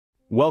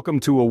Welcome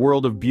to a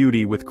world of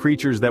beauty with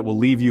creatures that will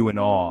leave you in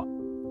awe.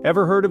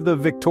 Ever heard of the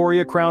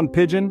Victoria crowned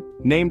pigeon?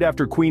 Named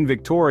after Queen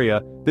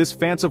Victoria, this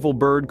fanciful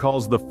bird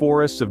calls the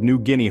forests of New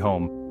Guinea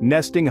home,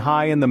 nesting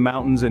high in the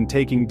mountains and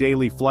taking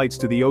daily flights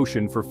to the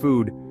ocean for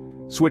food.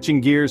 Switching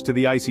gears to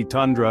the icy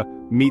tundra,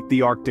 meet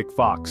the Arctic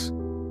fox.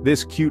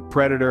 This cute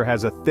predator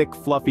has a thick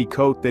fluffy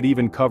coat that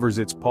even covers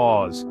its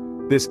paws.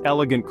 This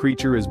elegant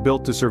creature is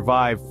built to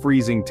survive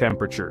freezing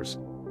temperatures.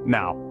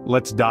 Now,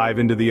 let's dive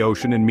into the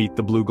ocean and meet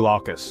the blue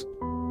glaucus.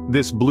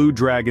 This blue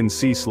dragon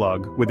sea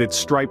slug, with its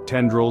striped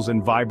tendrils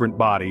and vibrant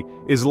body,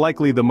 is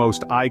likely the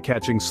most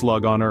eye-catching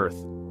slug on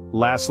Earth.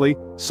 Lastly,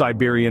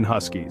 Siberian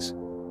huskies.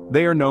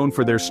 They are known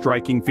for their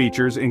striking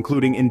features,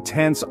 including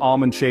intense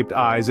almond-shaped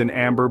eyes in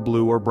amber,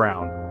 blue, or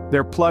brown.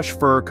 Their plush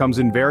fur comes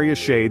in various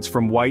shades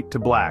from white to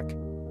black.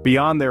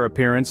 Beyond their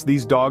appearance,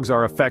 these dogs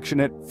are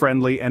affectionate,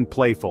 friendly, and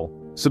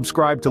playful.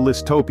 Subscribe to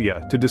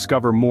Listopia to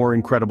discover more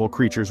incredible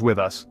creatures with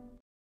us.